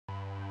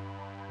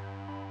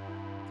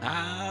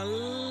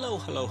Hello,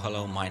 hello,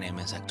 hello, my name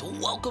is Ector.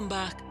 Welcome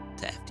back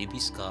to FTB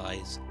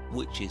Skies,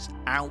 which is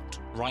out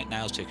right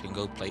now, so you can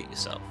go play it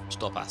yourself.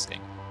 Stop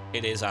asking.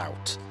 It is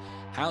out.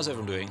 How's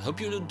everyone doing?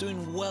 Hope you're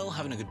doing well,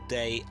 having a good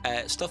day.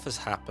 Stuff has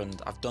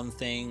happened. I've done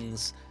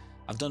things.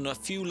 I've done a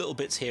few little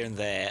bits here and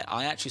there.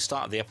 I actually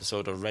started the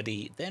episode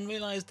already, then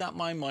realised that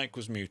my mic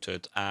was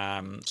muted,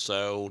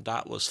 so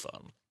that was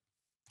fun.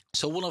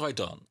 So what have I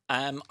done?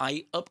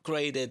 I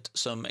upgraded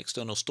some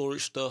external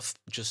storage stuff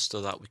just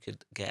so that we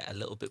could get a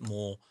little bit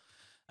more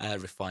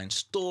refined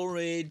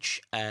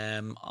storage.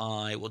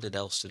 What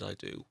else did I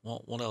do?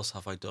 What else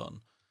have I done?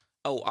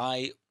 Oh,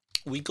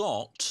 we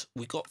got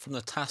from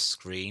the task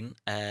screen.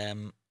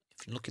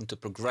 If you look into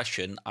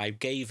progression, I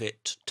gave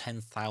it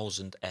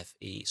 10,000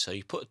 FE. So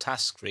you put a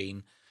task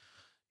screen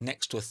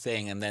next to a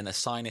thing and then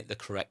assign it the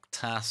correct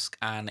task,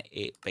 and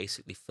it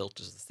basically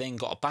filters the thing.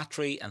 Got a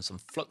battery and some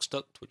flux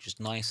duct, which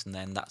is nice, and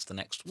then that's the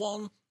next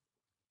one.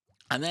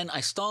 And then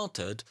we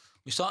started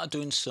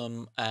doing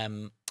some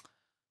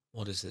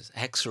what is this?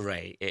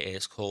 Hexerei, it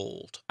is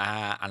called.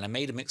 And I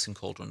made a mixing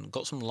cauldron,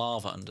 got some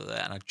lava under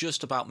there, and I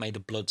just about made a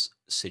blood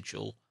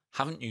sigil.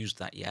 Haven't used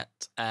that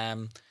yet.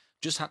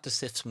 Just had to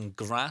sift some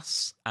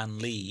grass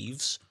and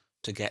leaves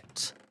to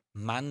get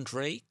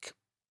mandrake,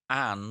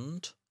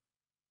 and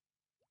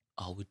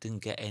we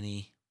didn't get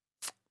any.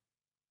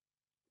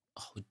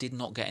 Oh, we did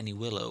not get any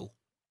willow,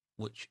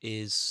 which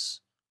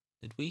is.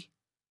 Did we?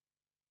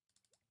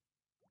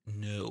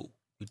 No,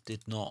 we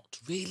did not.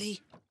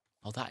 Really?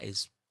 Oh, that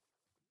is.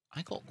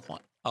 I got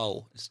quite.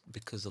 Oh, it's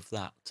because of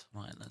that.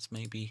 Right, let's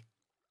maybe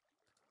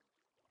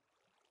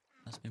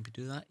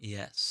do that.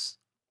 Yes.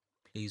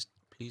 Please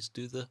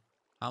do the.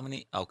 How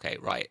many? Okay,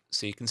 right.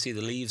 So you can see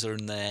the leaves are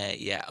in there.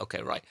 Yeah,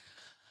 okay, right.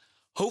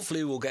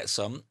 Hopefully we'll get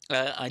some.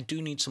 I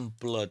do need some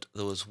blood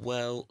though as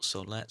well,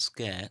 so let's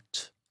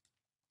get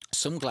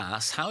some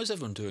glass. How is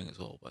everyone doing as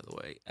well, by the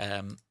way?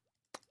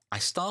 I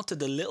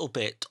started a little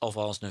bit of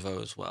Ars Nouveau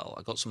as well.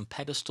 I got some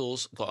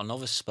pedestals, got a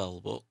novice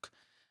spell book.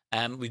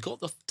 We got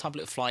the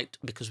tablet flight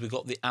because we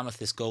got the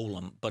amethyst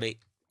golem, but it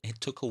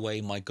took away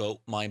my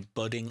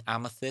budding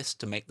amethyst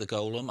to make the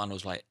golem, and I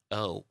was like,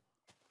 oh,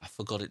 I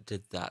forgot it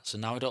did that. So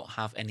now I don't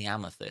have any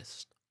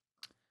amethyst.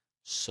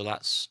 So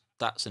that's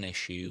an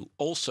issue.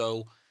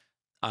 Also,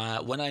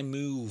 when I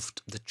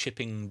moved the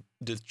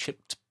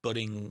chipped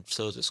budding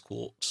Certus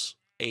quartz,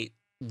 it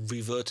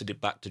reverted it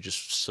back to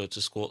just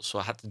Certus quartz, so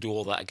I had to do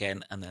all that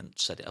again and then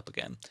set it up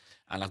again.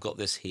 And I've got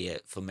this here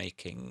for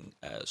making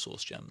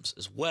source gems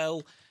as well.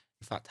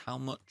 In fact, how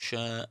much?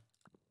 Yeah,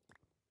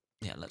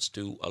 let's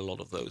do a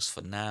lot of those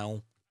for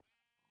now.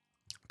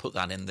 Put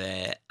that in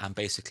there, and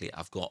basically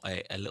I've got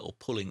a little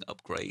pulling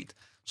upgrade.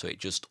 So it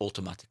just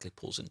automatically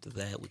pulls into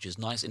there, which is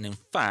nice. And in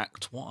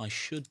fact, what I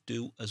should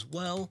do as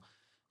well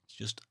is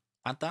just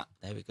add that.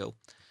 There we go.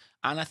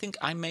 And I think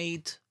I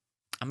made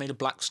a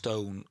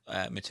blackstone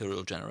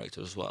material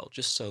generator as well,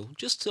 just so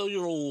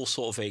you're all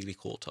sort of vaguely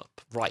caught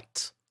up.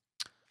 Right.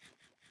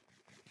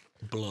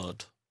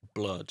 Blood.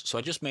 So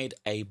I just made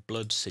a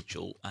blood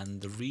sigil,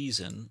 and the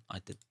reason I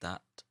did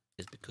that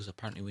is because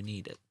apparently we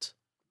need it.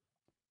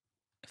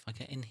 If I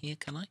get in here,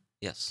 can I?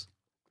 Yes.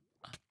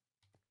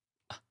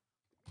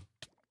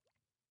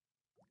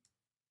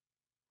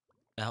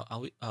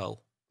 Are we? Oh.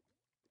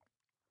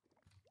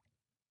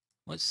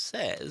 Well, it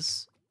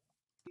says.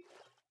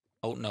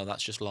 Oh no,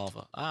 that's just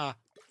lava. Ah.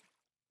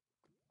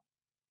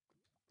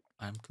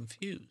 I'm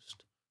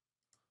confused.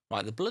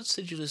 Right, the blood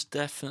sigil is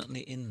definitely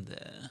in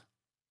there.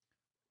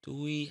 Do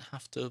we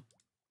have to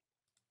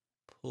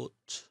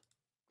put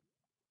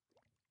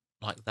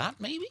like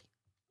that, maybe?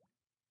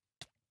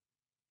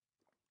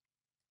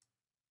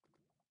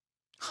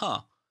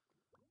 Huh.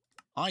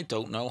 I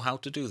don't know how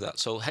to do that.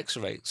 So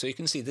Hexerei. So you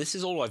can see this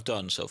is all I've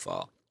done so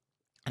far.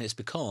 And it's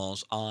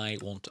because I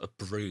want a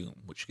broom,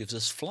 which gives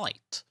us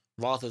flight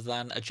rather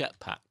than a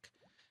jetpack.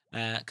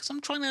 Because I'm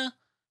trying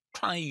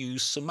to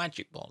use some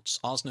magic mods.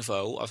 Ars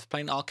Nouveau. I've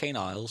played Arcane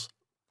Isles.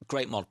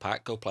 Great mod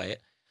pack. Go play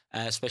it.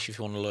 Especially if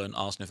you want to learn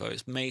Ars Nouveau.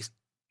 It's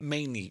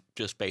mainly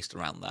just based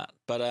around that.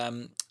 But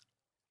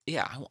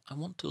yeah, I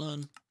want to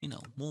learn,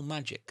 more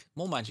magic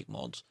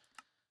mods.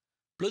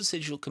 Blood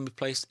sigil can be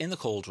placed in the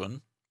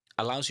cauldron.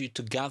 Allows you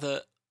to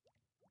gather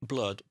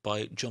blood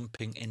by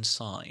jumping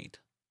inside.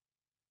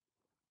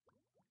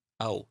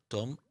 Oh,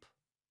 dump.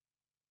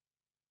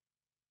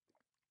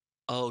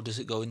 Oh, does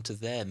it go into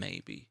there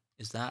maybe?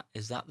 Is that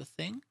the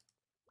thing?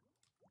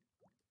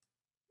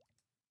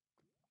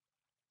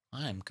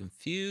 I am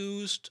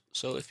confused.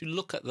 So if you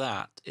look at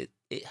that,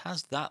 it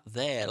has that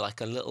there,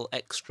 like a little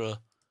extra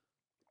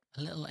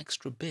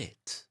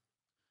bit.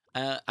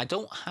 I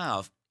don't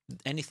have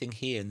anything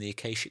here in the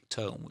Akashic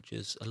Tome, which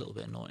is a little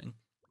bit annoying.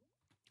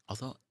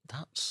 Although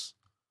that's...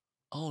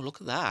 Oh, look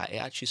at that. It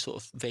actually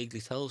sort of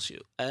vaguely tells you.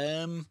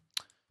 I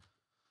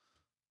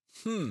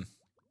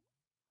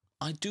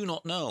do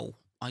not know.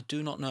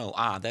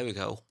 Ah, there we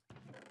go.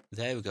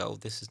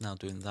 This is now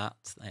doing that.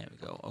 There we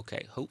go.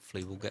 Okay,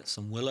 hopefully we'll get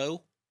some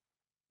willow.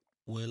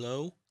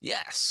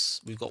 Yes,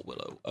 we've got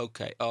willow.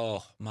 Okay.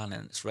 Oh, man,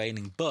 and it's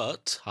raining.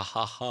 But,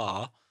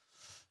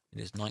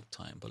 It is night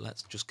time, but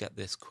let's just get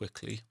this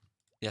quickly.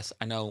 Yes,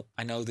 I know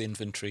the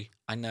inventory.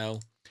 I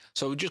know.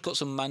 So we just got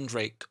some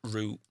mandrake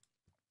root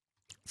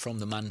from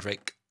the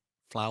mandrake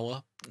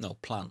flower. No,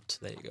 plant.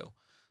 There you go.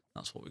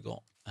 That's what we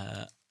got.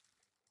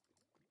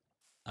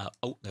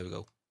 Oh, there we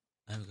go.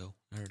 There we go.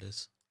 There it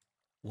is.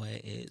 Where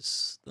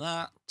is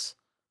that?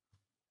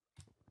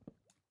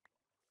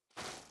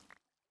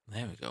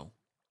 There we go.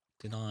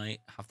 Did I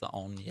have that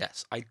on?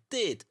 Yes, I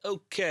did.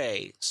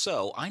 Okay,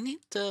 so I need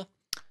to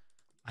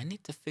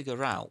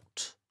figure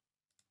out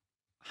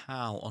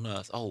how on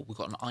earth. Oh, we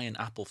got an iron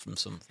apple from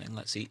something.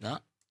 Let's eat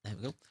that. There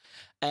we go.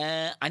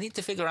 I need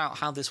to figure out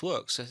how this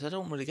works because I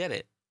don't really get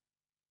it.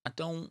 I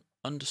don't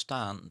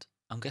understand.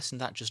 I'm guessing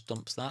that just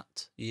dumps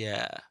that.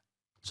 Yeah.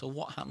 So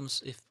what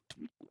happens if?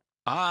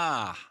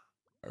 Ah,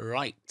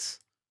 right.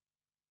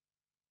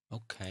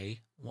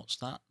 Okay. What's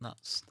that?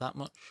 That's that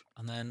much,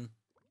 and then.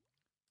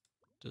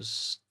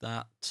 Does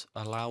that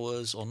allow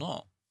us or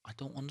not? I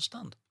don't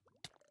understand.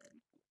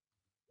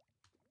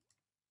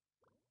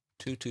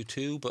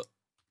 222, but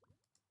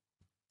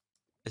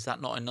is that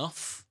not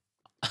enough?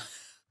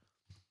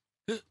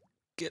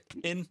 Get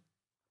in.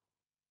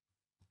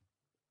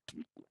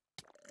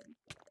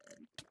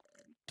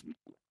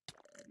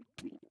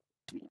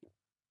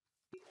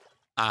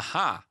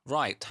 Aha,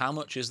 right. How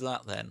much is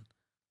that then?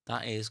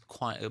 That is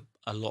quite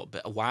a lot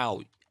bit.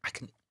 Wow, I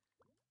can.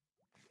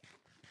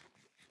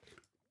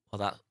 Well,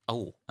 that.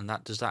 Oh, and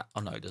that does that.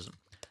 Oh no, it doesn't.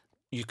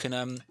 You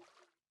can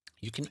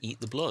eat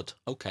the blood.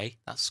 Okay,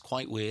 that's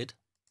quite weird.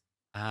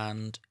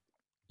 And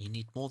you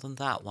need more than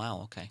that.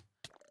 Wow. Okay.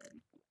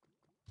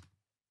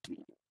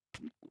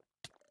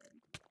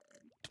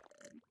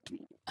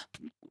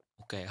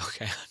 Okay.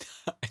 Okay.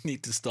 I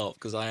need to stop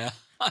because I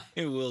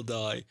will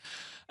die.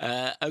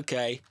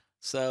 Okay.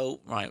 So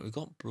right, we've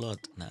got blood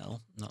now.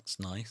 That's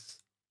nice.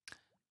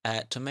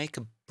 To make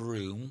a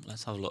broom,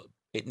 let's have a look.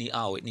 It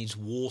needs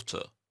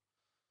water.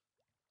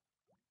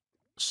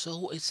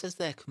 So it says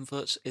there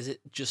converts. Is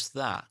it just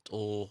that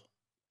or?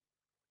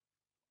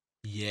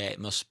 Yeah, it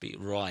must be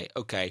right.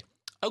 Okay.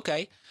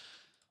 Okay.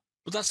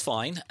 Well, that's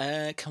fine.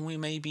 Can we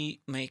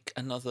maybe make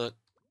another?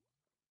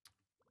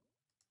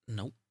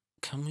 Nope.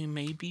 Can we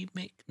maybe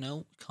make?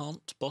 No, we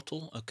can't.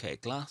 Bottle. Okay.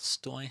 Glass.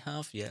 Do I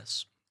have?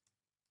 Yes.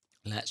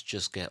 Let's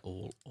just get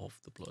all of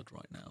the blood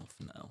right now.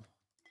 For now.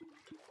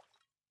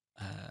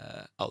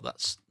 Oh,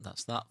 that's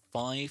that.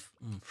 5.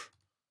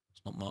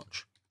 It's not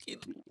much.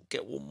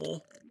 Get one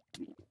more.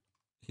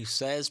 He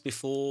says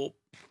before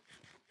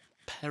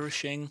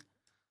perishing.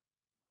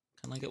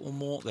 Can I get one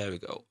more? There we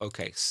go.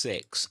 Okay,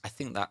 6. I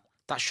think that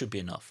should be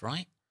enough,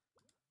 right?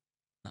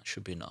 That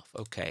should be enough.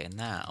 Okay, and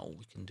now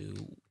we can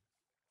do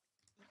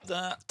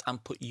that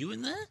and put you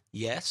in there.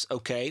 Yes.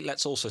 Okay,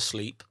 let's also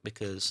sleep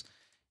because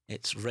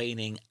it's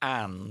raining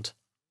and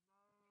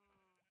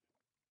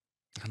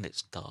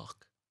it's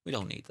dark. We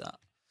don't need that.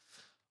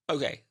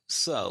 Okay,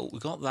 so we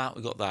got that.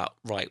 We got that.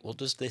 Right. What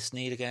does this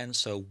need again?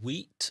 So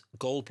wheat,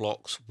 gold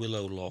blocks,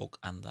 willow log,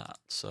 and that.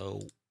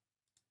 So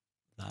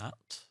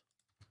that.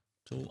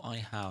 Do I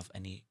have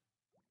any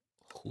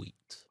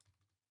wheat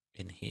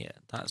in here?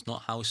 That's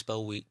not how we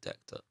spell wheat,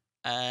 Ector.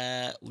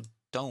 We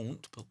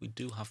don't, but we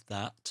do have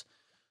that.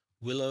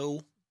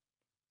 Willow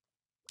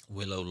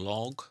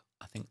log.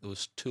 I think there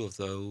was 2 of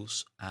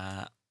those.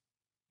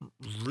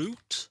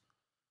 Root.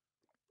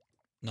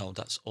 No,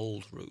 that's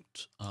old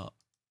root.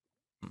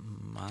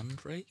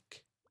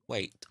 Mandrake.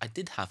 Wait, I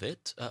did have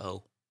it.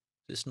 Uh-oh.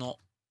 It's not.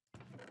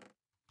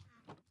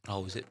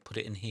 Oh, is it put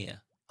it in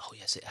here? Oh,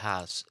 yes, it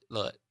has.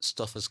 Look,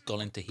 stuff has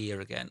gone into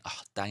here again.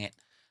 Oh, dang it.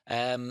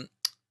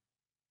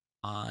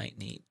 I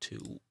need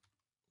to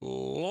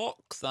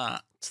lock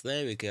that.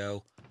 There we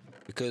go.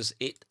 Because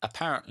it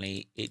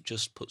apparently it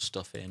just puts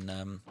stuff in.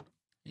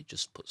 It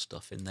just puts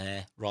stuff in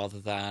there rather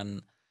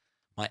than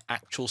my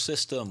actual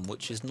system,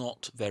 which is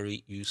not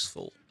very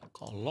useful. I've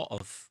got a lot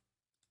of.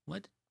 Where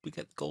did we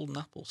get the golden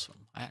apples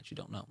from? I actually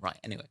don't know. Right.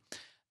 Anyway,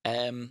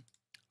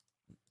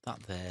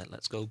 that there.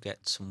 Let's go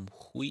get some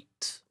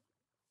wheat.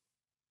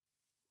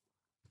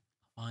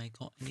 Have I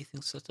got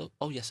anything set up?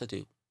 Oh yes, I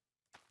do.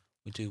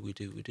 We do.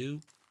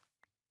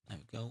 There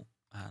we go.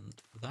 And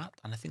that.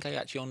 And I think I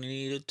actually only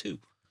needed 2.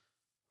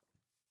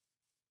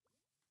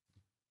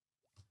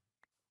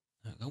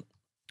 There we go.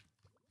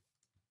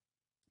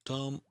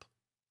 Dump.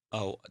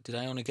 Oh, did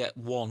I only get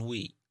 1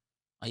 wheat?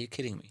 Are you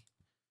kidding me?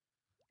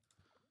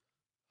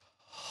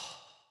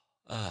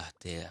 Ah,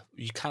 dear.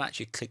 You can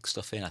actually click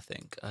stuff in, I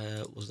think.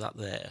 Was that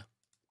there?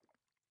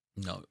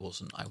 No, it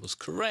wasn't. I was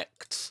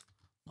correct.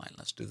 Right,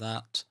 let's do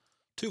that.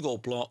 2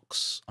 gold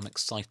blocks. I'm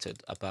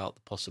excited about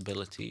the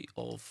possibility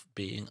of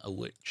being a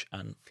witch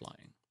and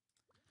flying.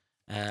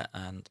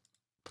 And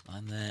put that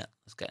in there.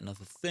 Let's get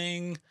another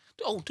thing.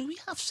 Oh, do we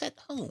have set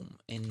home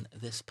in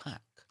this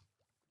pack?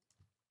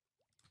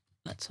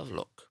 Let's have a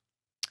look.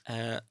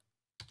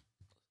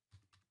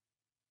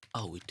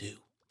 Oh, we do.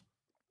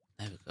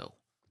 There we go.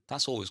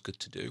 That's always good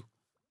to do.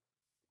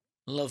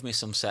 Love me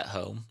some set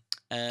home.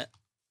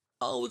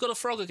 Oh, we got a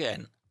frog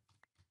again.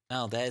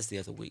 Now there's the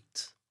other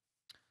wheat.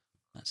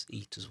 Let's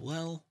eat as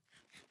well.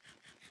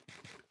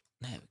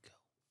 There we go.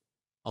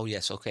 Oh,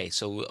 yes, okay.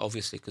 So,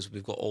 obviously, because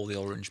we've got all the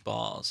orange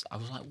bars, I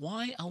was like,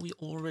 why are we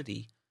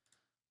already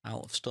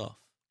out of stuff?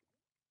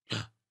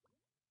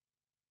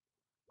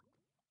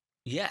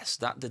 Yes,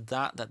 that did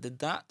that. That did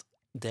that.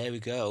 There we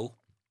go.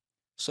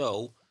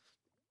 So,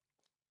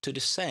 to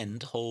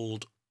descend,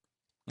 hold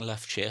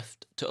left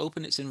shift. To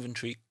open its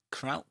inventory,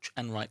 crouch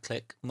and right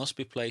click. Must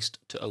be placed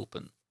to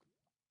open.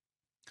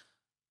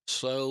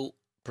 Slow,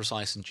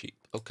 precise and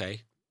cheap.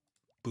 Okay.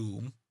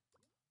 Boom.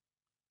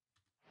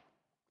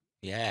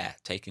 Yeah,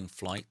 taking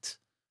flight.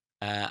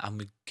 And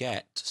we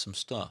get some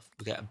stuff.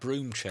 We get a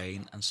broom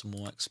chain and some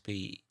more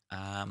XP.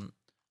 And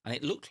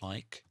it looked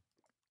like...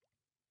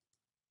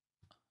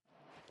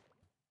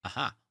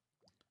 Aha.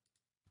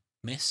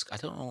 Misc, I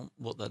don't know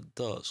what that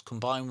does.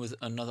 Combine with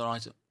another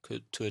item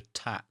to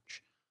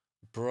attach.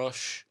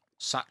 Brush,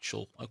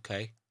 satchel,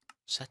 okay.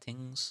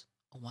 Settings,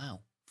 oh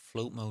wow.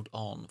 Float mode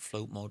on,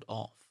 float mode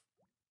off.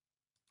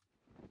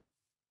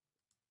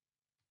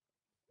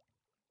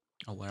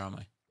 Oh, where am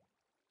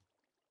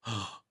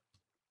I?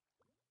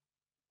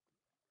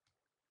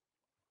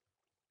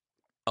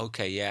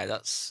 Okay, yeah,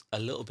 that's a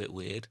little bit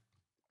weird.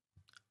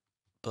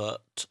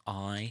 But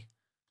I'm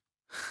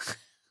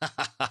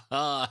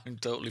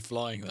totally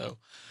flying though.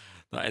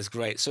 That is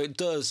great. So it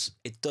does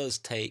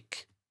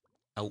take...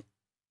 Oh,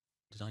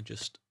 did I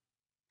just...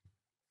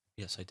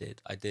 Yes, I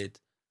did.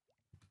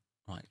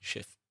 Right,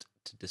 shift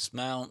to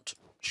dismount,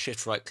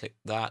 shift right click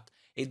that.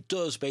 It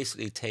does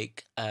basically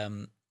take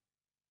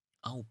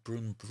oh,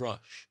 broom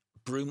brush,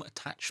 broom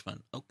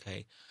attachment.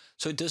 Okay,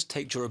 so it does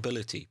take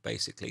durability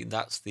basically.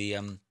 That's the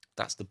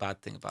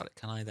bad thing about it.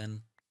 Can I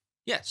then?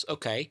 Yes.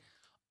 Okay.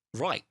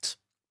 Right.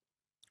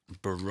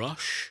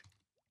 Brush.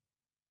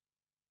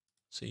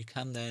 So you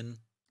can then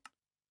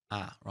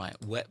right,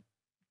 wet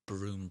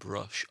broom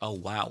brush. Oh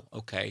wow.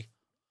 Okay.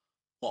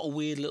 What a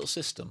weird little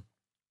system.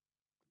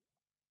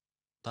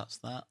 That's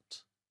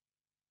that.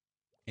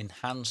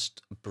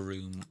 Enhanced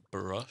broom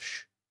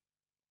brush.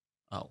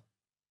 Oh.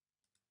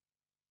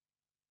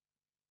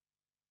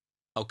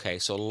 Okay,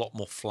 so a lot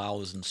more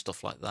flowers and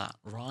stuff like that.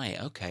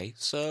 Right, okay.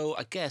 So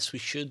I guess we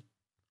should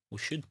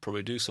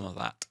probably do some of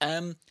that.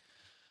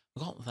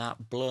 We got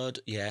that blood,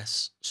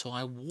 yes. So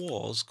I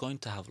was going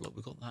to have a look.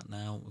 We got that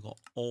now. We got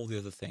all the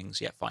other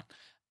things. Yeah, fine.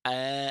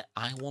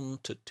 I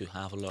wanted to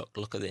have a look.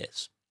 Look at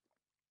this.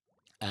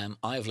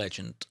 Eye of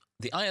Legend.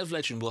 The Eye of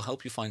Legend will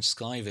help you find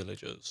sky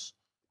villagers,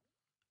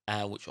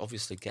 which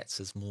obviously gets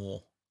us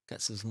more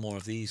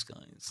of these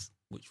guys,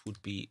 which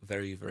would be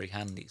very, very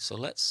handy. So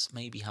let's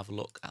maybe have a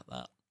look at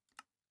that.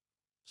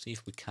 See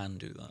if we can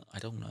do that. I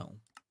don't know.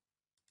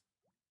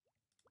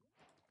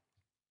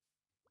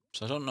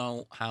 So I don't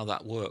know how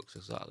that works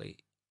exactly.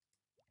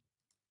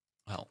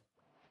 Well,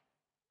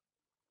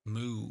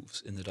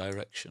 moves in the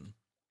direction.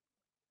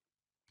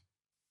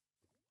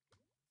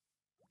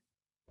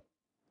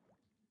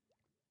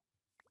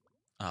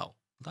 Oh,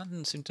 that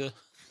didn't seem to...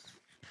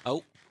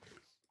 Oh.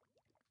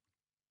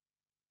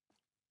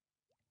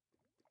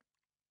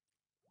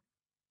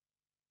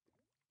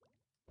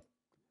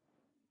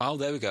 Oh,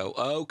 there we go.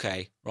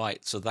 Okay,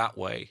 right, so that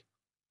way.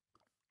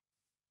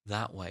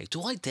 That way.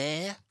 Do I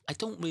dare? I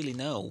don't really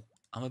know.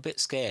 I'm a bit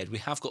scared. We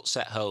have got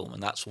set home,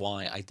 and that's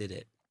why I did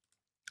it.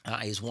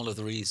 That is one of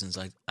the reasons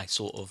I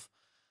sort of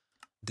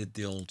did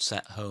the old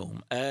set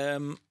home.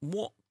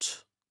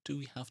 What do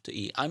we have to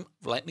eat?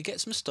 Let me get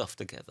some stuff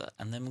together,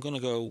 and then we're going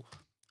to go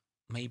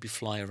maybe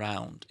fly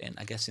around in,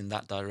 I guess, in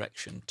that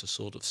direction to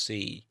sort of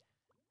see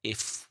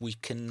if we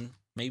can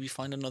maybe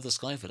find another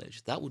sky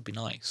village. That would be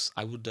nice.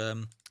 I would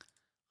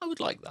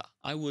like that.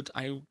 I would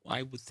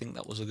think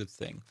that was a good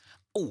thing.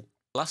 Oh,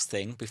 last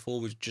thing before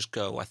we just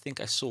go, I think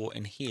I saw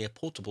in here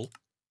portable.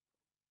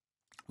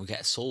 We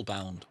get a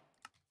soulbound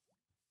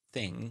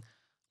thing.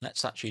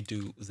 Let's actually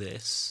do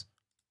this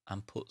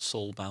and put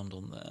soulbound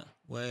on there.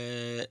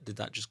 Where did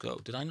that just go?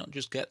 Did I not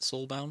just get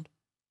soulbound?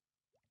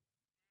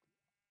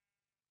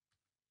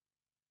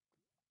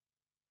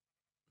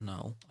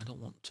 No, I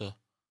don't want to.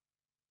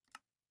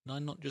 Did I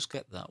not just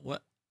get that?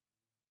 What?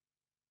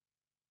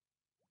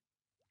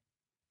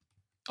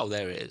 Oh,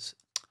 there it is.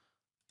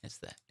 It's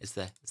there. It's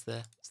there. It's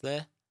there. It's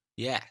there.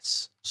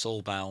 Yes,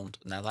 soulbound.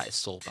 Now that is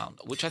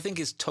soulbound, which I think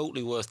is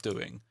totally worth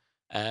doing.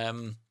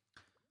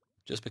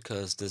 Just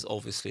because there's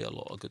obviously a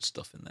lot of good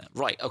stuff in there.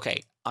 Right,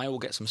 okay. I will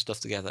get some stuff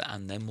together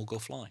and then we'll go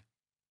fly.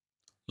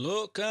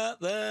 Look at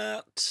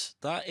that.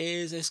 That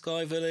is a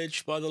sky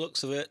village by the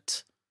looks of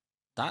it.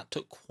 That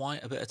took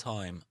quite a bit of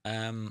time.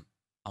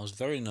 I was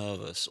very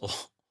nervous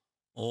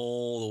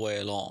all the way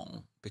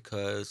along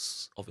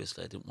because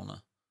obviously I didn't want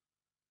to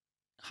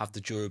have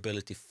the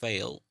durability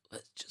fail.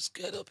 Let's just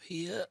get up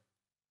here.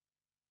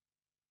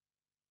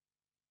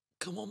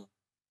 Come on.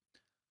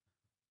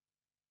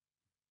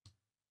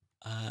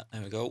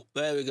 There we go.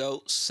 There we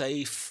go.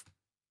 Safe.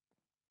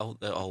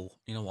 Oh,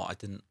 you know what? I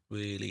didn't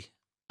really...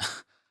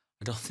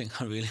 I don't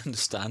think I really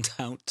understand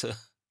how to...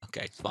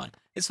 Okay, it's fine.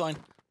 It's fine.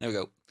 There we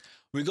go.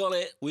 We got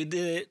it. We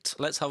did it.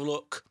 Let's have a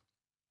look.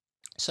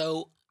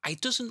 So,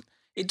 it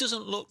It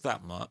doesn't look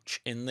that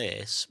much in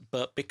this,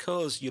 but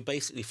because you're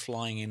basically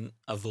flying in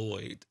a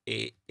void,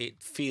 it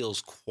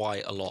feels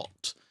quite a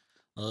lot.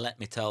 Let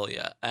me tell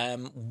you.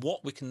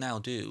 What we can now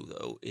do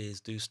though is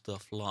do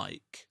stuff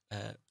like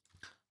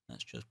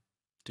let's just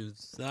do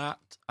that,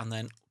 and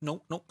then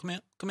no, come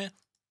here.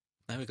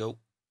 There we go.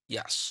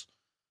 Yes,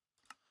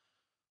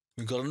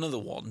 we've got another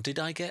one. Did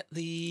I get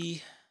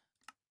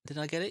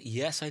it?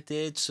 Yes, I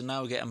did. So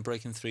now we get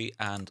Unbreaking 3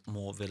 and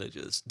more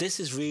villagers. This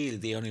is really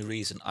the only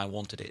reason I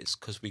wanted it, is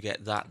because we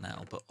get that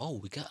now. But, oh,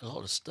 we get a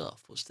lot of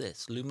stuff. What's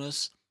this?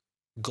 Luminous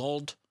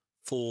God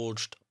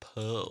Forged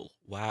Pearl.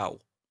 Wow.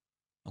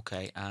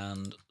 Okay,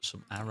 and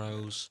some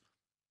arrows.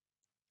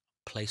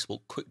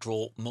 Placeable quick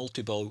draw,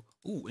 multi-bow.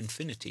 Ooh,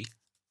 infinity.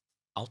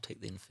 I'll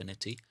take the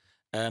infinity.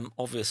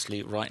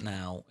 Obviously, right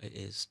now,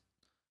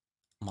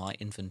 my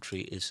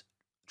inventory is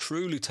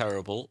truly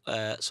terrible.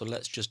 So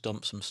let's just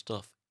dump some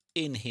stuff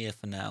in here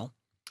for now.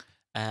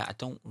 I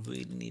don't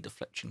really need a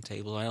fletching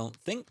table, I don't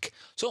think.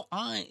 So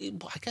I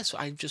guess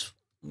I just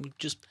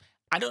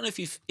I don't know if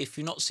you've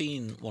not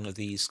seen one of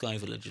these sky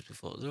villages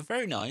before. They're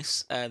very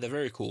nice. They're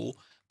very cool.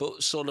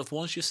 But sort of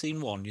once you've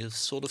seen one, you've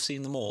sort of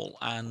seen them all,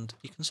 and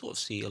you can sort of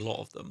see a lot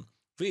of them.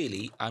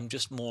 Really, I'm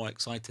just more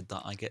excited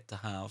that I get to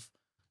have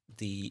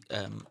the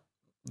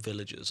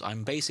villagers.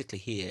 I'm basically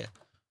here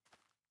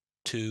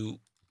to,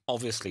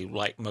 obviously,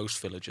 like most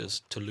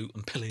villagers, to loot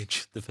and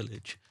pillage the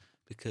village,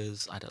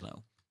 because I don't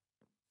know,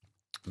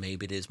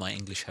 maybe it is my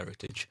English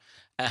heritage.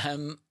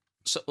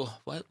 So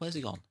where's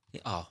he gone?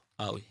 Oh,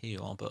 here you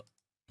are. But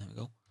there we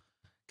go.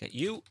 Get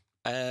you.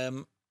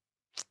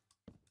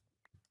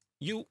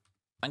 You.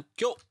 Thank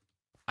you.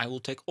 I will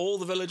take all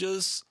the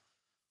villagers.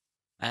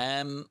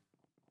 And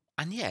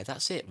yeah,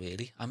 that's it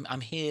really.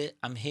 I'm here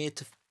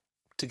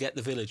to get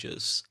the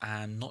villagers,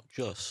 and not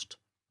just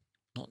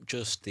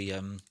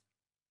the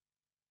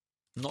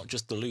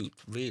loot,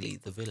 really,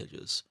 the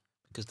villagers,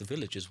 because the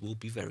villagers will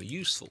be very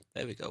useful.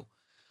 There we go.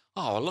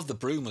 Oh, I love the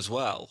broom as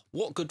well.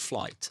 What good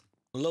flight.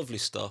 Lovely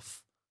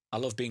stuff. I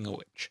love being a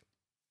witch.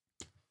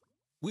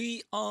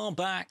 We are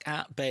back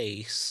at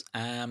base,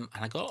 and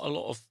I got a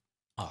lot of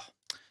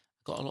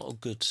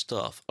good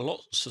stuff.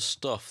 Lots of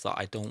stuff that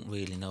I don't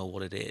really know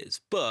what it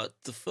is. But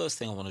the first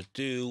thing I want to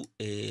do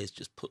is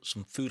just put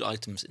some food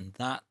items in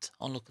that.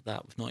 Oh, look at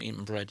that. We've not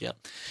eaten bread yet.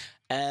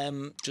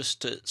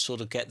 Just to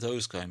sort of get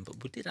those going.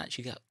 But we did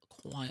actually get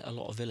quite a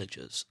lot of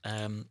villagers.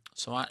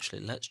 So actually,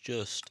 let's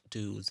just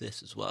do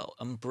this as well.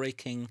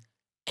 Unbreaking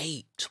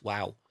 8.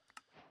 Wow.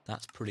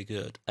 That's pretty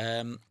good.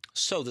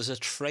 So there's a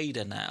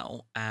trader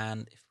now.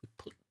 And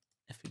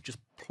if we just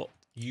plot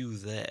you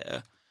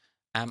there...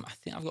 I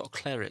think I've got a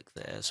cleric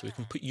there, so we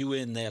can put you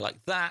in there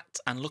like that,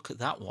 and look at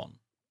that one.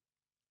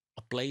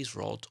 A blaze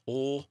rod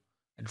or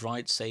a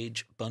dried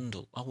sage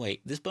bundle. Oh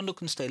wait, this bundle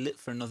can stay lit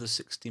for another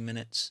 60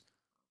 minutes.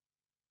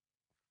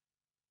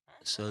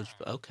 So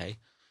okay.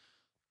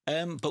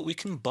 But we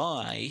can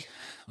buy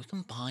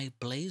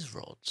blaze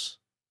rods.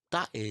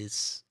 That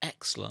is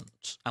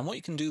excellent. And what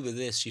you can do with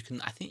this,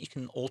 I think you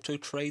can auto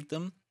trade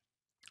them.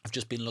 I've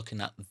just been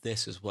looking at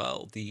this as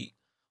well.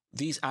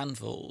 These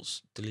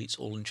anvils deletes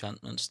all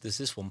enchantments. There's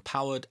this one,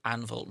 powered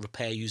anvil,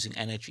 repair using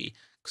energy,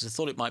 because I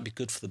thought it might be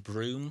good for the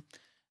broom,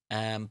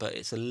 but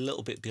it's a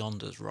little bit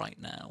beyond us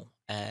right now.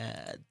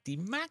 The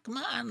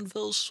magma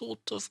anvil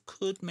sort of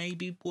could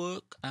maybe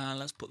work.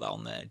 Let's put that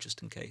on there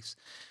just in case.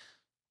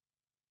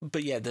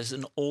 But yeah, there's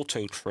an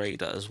auto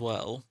trader as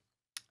well.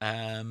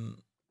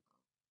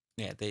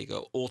 Yeah, there you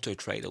go, auto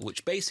trader,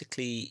 which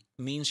basically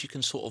means you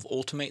can sort of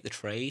automate the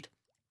trade,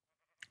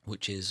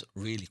 which is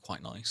really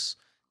quite nice.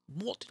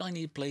 What did I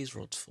need blaze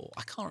rods for?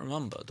 I can't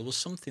remember. There was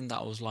something that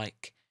I was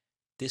like,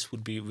 this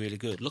would be really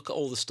good. Look at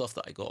all the stuff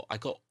that I got. I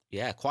got,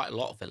 yeah, quite a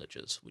lot of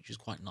villagers, which is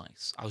quite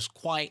nice. I was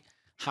quite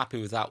happy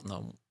without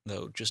them,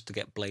 though, just to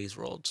get blaze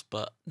rods.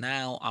 But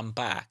now I'm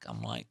back.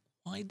 I'm like,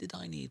 why did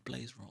I need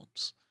blaze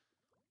rods?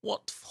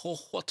 For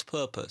what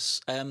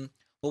purpose?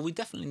 Well, we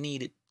definitely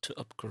needed to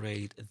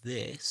upgrade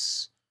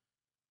this.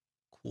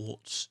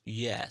 Quartz,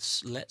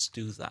 yes. Let's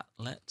do that.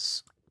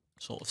 Let's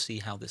sort of see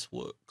how this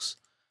works.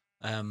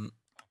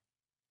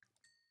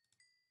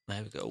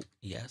 There we go.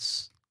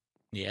 Yes.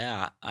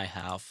 Yeah, I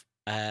have.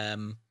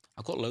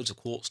 I've got loads of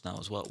quartz now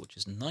as well, which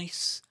is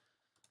nice.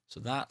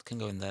 So that can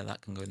go in there. That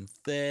can go in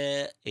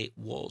there. It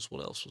was,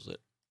 what else was it?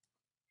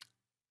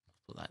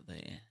 Put that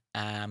there.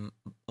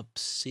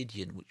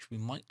 Obsidian, which we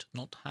might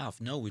not have.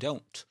 No, we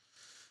don't.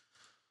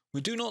 We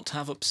do not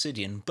have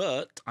obsidian,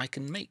 but I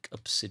can make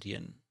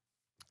obsidian.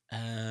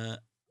 Have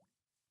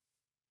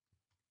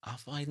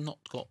I not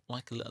got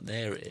like a little...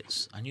 There it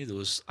is. I knew there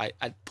was... I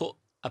put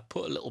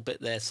a little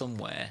bit there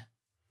somewhere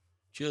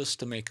just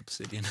to make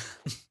obsidian.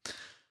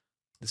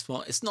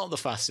 It's not the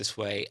fastest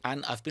way,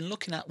 and I've been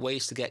looking at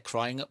ways to get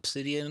crying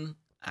obsidian,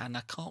 and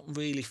I can't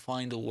really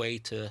find a way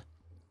to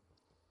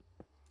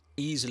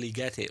easily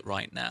get it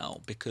right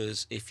now,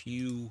 because if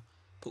you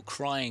put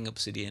crying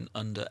obsidian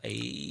under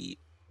a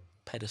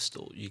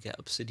pedestal, you get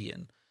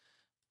obsidian.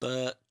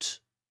 But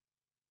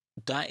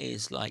That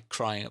is like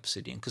crying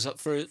obsidian, because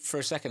for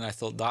a second I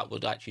thought that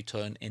would actually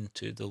turn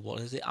into the,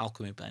 what is it,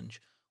 alchemy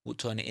bench would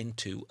turn it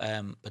into,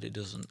 but it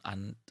doesn't,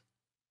 and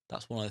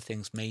that's one of the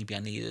things maybe I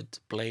needed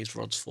blaze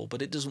rods for,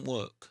 but it doesn't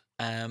work.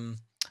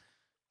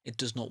 It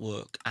does not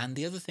work. And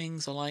the other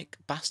things are like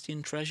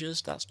bastion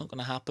treasures. That's not going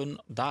to happen.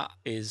 That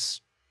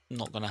is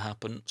not going to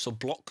happen. So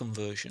block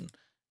conversion,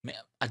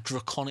 a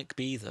draconic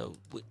bee though,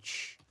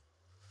 which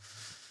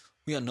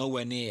we are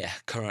nowhere near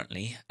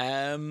currently.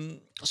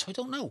 So I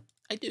don't know.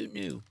 I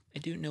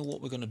don't know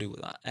what we're going to do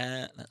with that.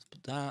 Let's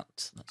put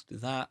that. Let's do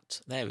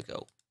that. There we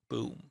go.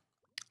 Boom.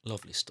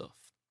 Lovely stuff.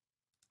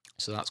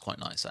 So that's quite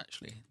nice,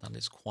 actually. That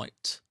is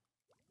quite...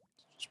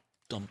 Just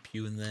dump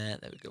you in there.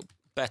 There we go.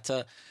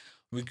 Better.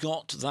 We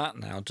got that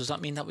now. Does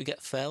that mean that we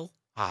get fell?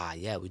 Ah,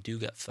 yeah, we do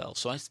get fell.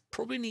 So I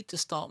probably need to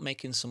start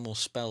making some more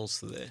spells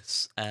for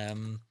this,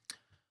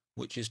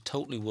 which is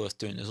totally worth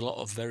doing. There's a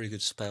lot of very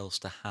good spells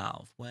to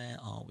have. Where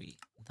are we?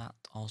 That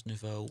Ars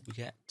Nouveau we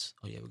get.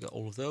 Oh, yeah, we get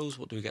all of those.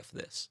 What do we get for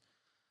this?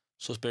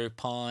 Sauceberry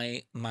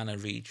Pie, Mana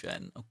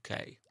Regen.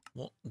 Okay.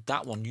 What?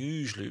 That one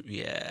usually,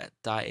 yeah,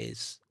 that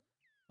is...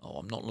 Oh,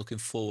 I'm not looking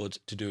forward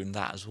to doing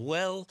that as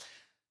well.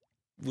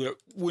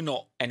 We're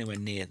not anywhere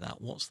near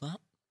that. What's that?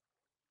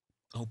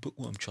 Oh,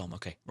 Bookworm Charm.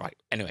 Okay, right.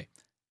 Anyway,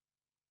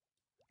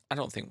 I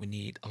don't think we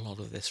need a lot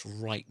of this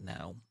right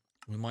now.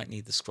 We might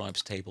need the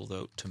Scribe's Table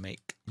though to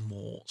make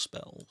more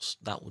spells.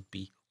 That would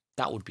be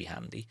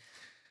handy.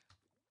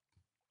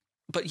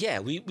 But yeah,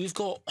 we've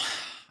got.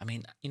 I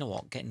mean, you know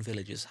what? Getting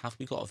villagers. Have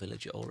we got a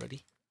villager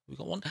already? We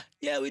got one.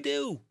 Yeah, we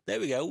do. There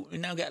we go. We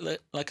now get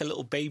like a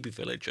little baby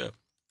villager.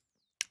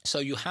 So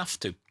you have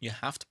to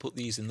put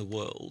these in the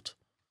world.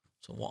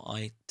 So what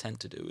I tend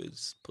to do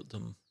is put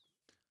them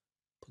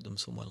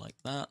somewhere like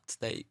that.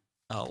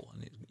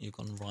 And you've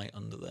gone right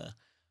under there.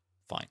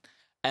 Fine.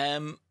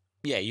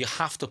 Yeah, you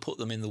have to put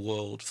them in the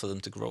world for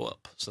them to grow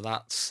up. So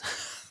that's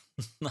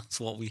that's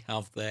what we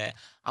have there.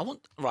 I'm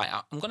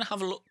going to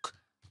have a look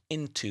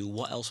into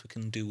what else we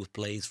can do with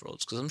blaze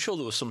rods, because I'm sure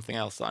there was something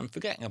else that I'm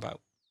forgetting about.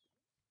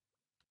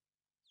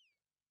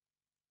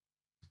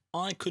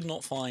 I could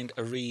not find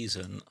a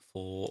reason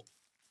for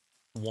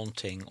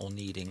wanting or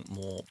needing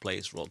more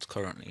blaze rods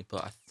currently,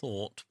 but I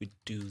thought we'd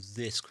do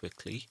this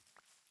quickly.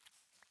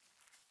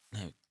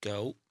 There we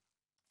go.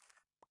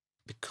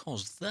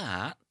 Because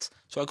that...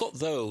 So I got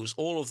those,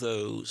 all of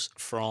those,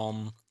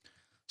 from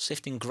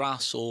sifting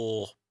grass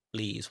or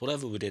leaves,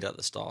 whatever we did at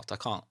the start. I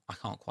can't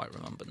quite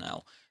remember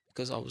now,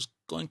 because I was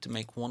going to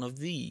make one of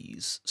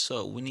these.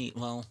 So we need...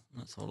 Well,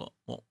 let's have a look.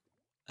 What?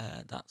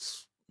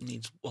 That's...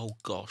 needs... Oh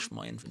gosh,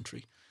 my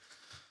inventory.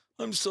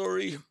 I'm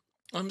sorry.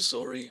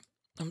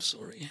 There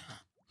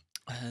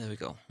we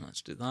go.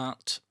 Let's do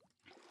that.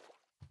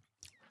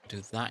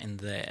 Do that in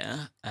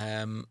there.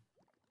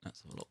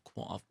 Let's have a look.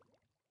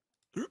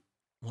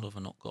 What have I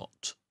not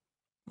got?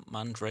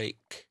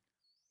 Mandrake,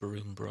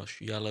 broom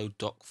brush, yellow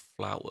dock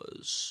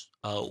flowers.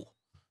 Oh.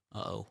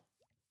 Uh-oh.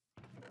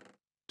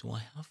 Do I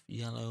have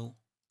yellow?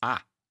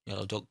 Ah,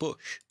 yellow dock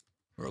bush.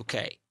 We're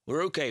okay.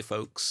 We're okay,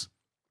 folks.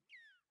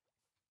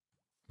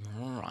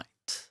 All right.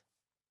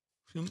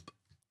 Come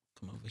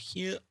over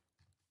here.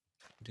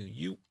 Do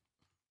you?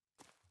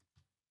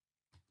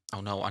 Oh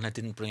no, and I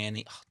didn't bring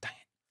any. Oh dang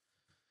it!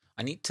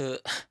 I need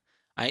to.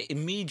 I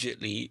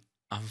immediately.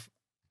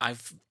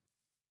 I've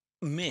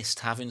missed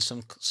having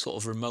some sort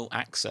of remote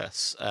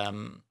access.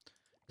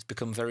 It's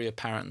become very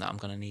apparent that I'm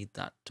going to need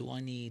that. Do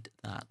I need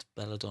that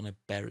belladonna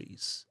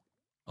berries?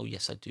 Oh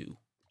yes, I do.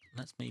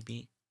 Let me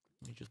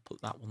just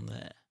put that one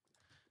there,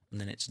 and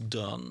then it's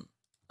done.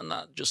 And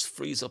that just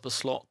frees up a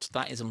slot.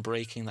 That isn't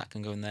breaking. That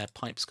can go in there.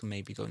 Pipes can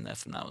maybe go in there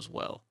for now as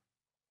well.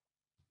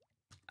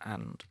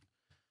 And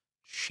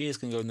shears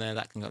can go in there.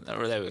 That can go in there.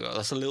 Oh, there we go.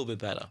 That's a little bit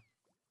better.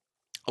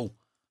 Oh,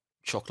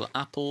 chocolate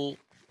apple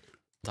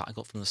that I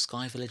got from the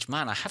Sky Village.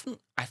 Man, I feel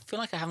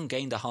like I haven't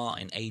gained a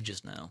heart in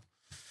ages now.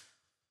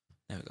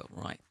 There we go.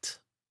 Right.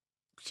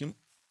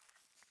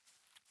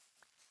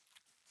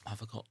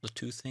 Have I got the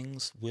two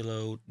things?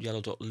 Willow, yellow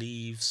dot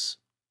leaves.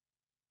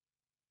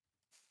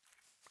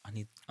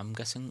 I'm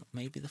guessing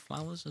maybe the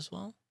flowers as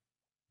well.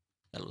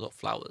 Yellow dot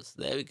flowers.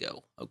 There we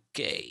go.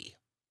 Okay.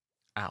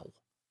 Ow.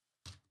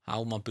 How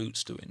are my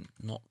boots doing?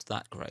 Not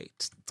that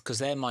great, because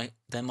they're my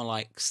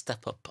like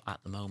step up at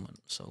the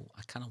moment. So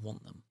I kind of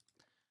want them.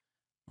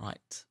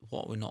 Right.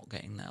 What we're not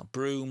getting now?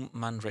 Broom,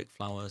 mandrake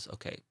flowers.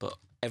 Okay, but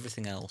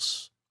everything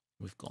else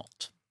we've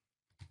got.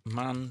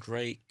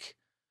 Mandrake.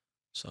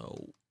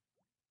 So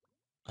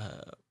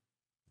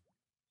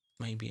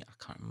maybe I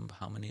can't remember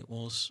how many it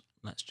was.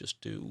 Let's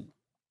just do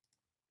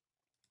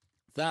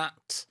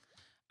that.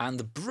 And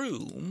the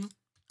broom,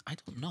 I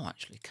don't know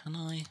actually. Can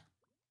I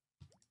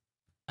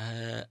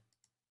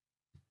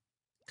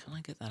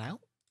get that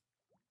out?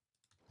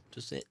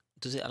 Does it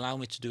allow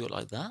me to do it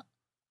like that?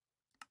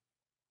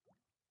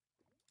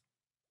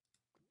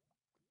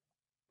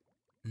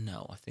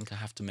 No, I think I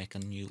have to make a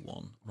new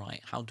one.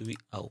 Right, how do we...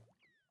 Oh.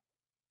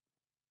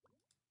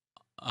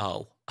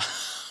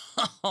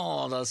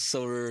 Oh, that's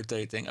so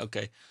irritating.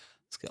 Okay,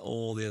 let's get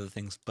all the other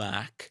things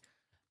back.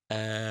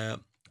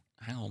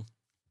 hang on.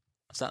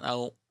 Is that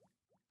now?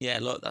 Yeah,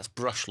 look, that's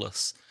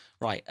brushless.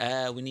 Right,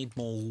 we need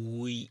more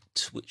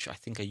wheat, which I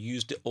think I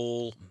used it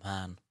all.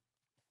 Man.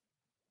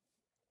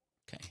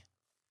 Okay.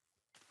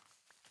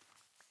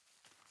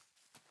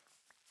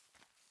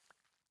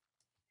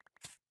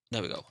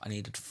 There we go. I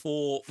needed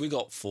 4. We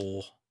got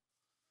 4.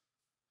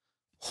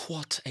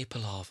 What a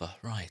palaver.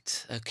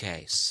 Right,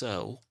 okay,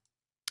 so...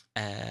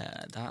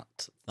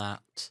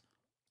 that,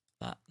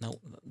 no,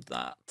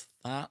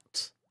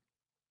 that.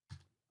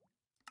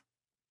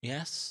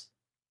 Yes.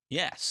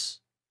 Yes.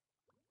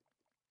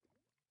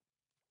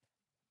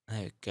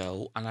 There we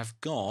go. And I've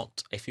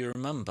got, if you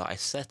remember, I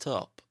set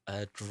up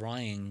a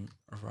drying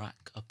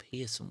rack up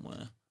here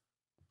somewhere.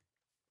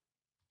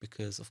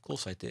 Because of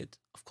course I did.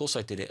 Of course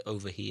I did it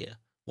over here.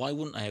 Why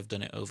wouldn't I have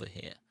done it over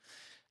here?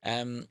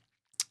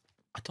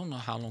 I don't know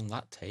how long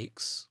that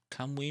takes.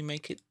 Can we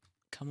make it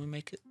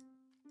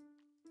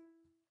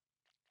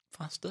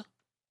faster?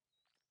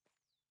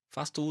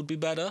 Faster would be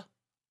better.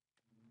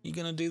 You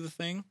gonna do the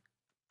thing?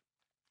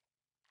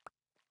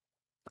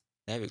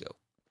 There we go.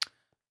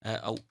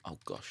 Oh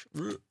gosh.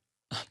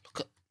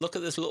 Look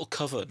at this little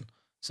coven.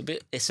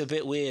 It's a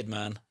bit weird,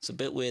 man. It's a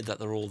bit weird that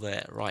they're all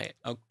there. Right.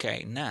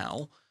 Okay,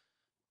 now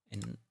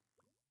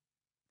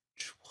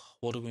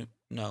what are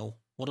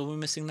we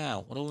missing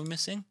now? What are we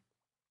missing?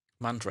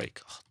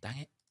 Mandrake. Oh, dang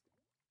it.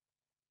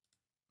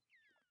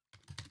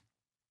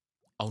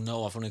 Oh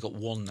no, I've only got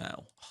 1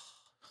 now.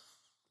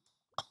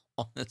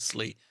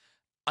 Honestly,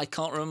 I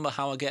can't remember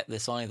how I get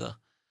this either.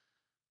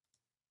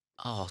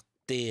 Oh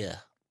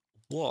dear.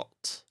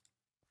 What?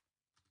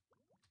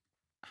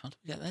 How do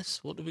we get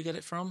this? What did we get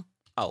it from?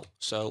 Oh,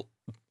 so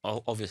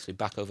obviously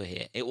back over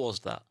here. It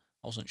was that.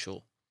 I wasn't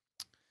sure.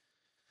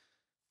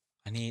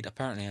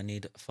 Apparently I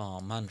need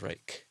farm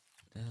mandrake.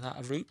 Is that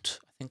a root?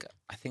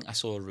 I think I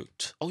saw a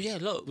root. Oh yeah,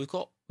 look, we've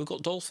got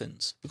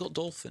dolphins. We've got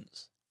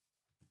dolphins.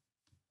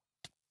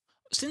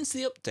 Since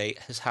the update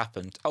has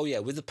happened, oh yeah,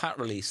 with the pack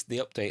release, the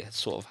update has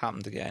sort of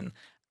happened again.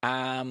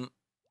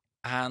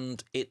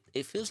 And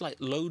it feels like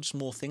loads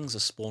more things are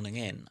spawning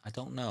in. I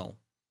don't know.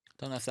 I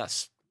don't know if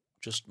that's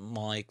just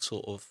my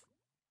sort of...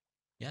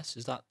 Yes,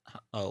 is that...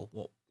 Oh,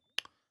 what?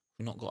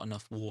 We've not got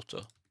enough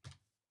water.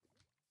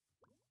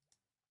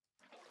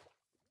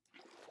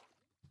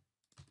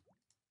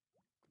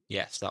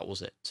 Yes, that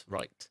was it.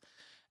 Right.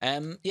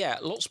 Yeah,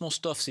 lots more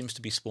stuff seems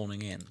to be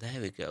spawning in.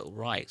 There we go.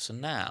 Right, so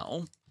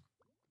now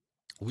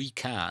we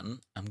can,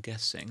 I'm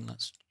guessing,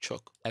 let's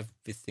chuck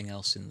everything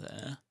else in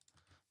there.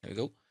 There we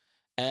go.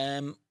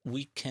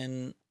 We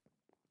can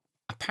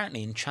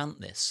apparently enchant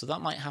this, so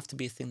that might have to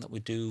be a thing that we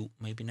do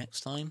maybe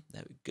next time.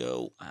 There we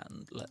go,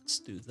 and let's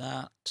do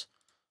that,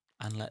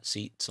 and let's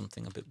eat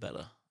something a bit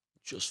better,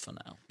 just for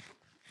now.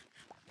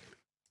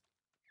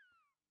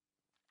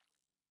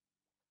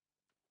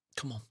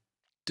 Come on,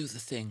 do the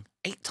thing.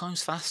 8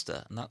 times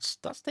faster, and that's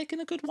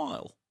taken a good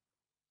while.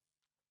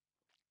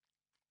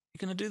 You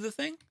gonna do the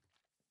thing?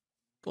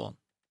 Go on,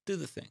 do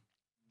the thing.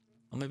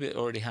 Or maybe it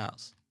already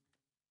has.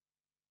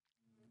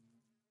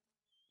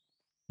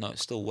 No,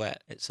 it's still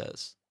wet, it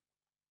says.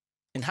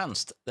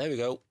 Enhanced. There we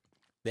go.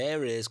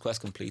 There it is.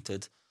 Quest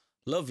completed.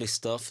 Lovely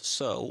stuff.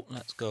 So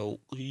let's go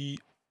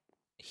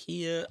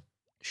here.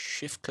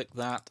 Shift click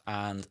that.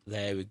 And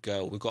there we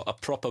go. We've got a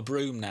proper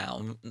broom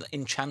now.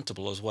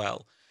 Enchantable as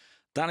well.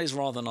 That is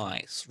rather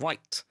nice.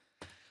 Right.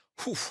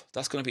 Whew,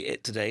 that's going to be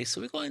it today. So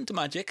we got into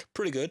magic.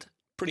 Pretty good.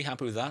 Pretty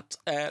happy with that.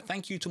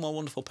 Thank you to my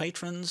wonderful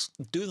patrons.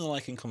 Do the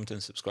like and comment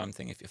and subscribe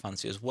thing if you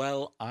fancy as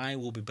well. I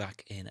will be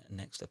back in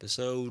next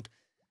episode.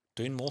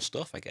 Doing more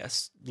stuff, I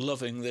guess.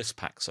 Loving this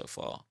pack so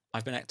far.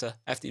 I've been Ector,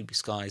 FTB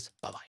Skies. Bye-bye.